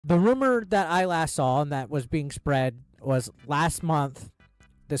The rumor that I last saw and that was being spread was last month.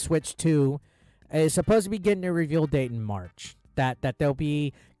 The Switch 2 is supposed to be getting a reveal date in March. That they'll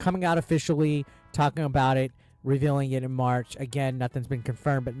be coming out officially, talking about it, revealing it in March. Again, nothing's been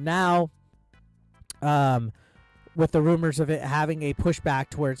confirmed, but now, with the rumors of it having a pushback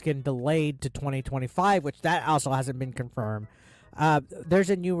to where it's getting delayed to 2025, which that also hasn't been confirmed.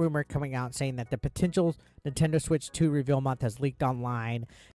 There's a new rumor coming out saying that the potential Nintendo Switch 2 reveal month has leaked online,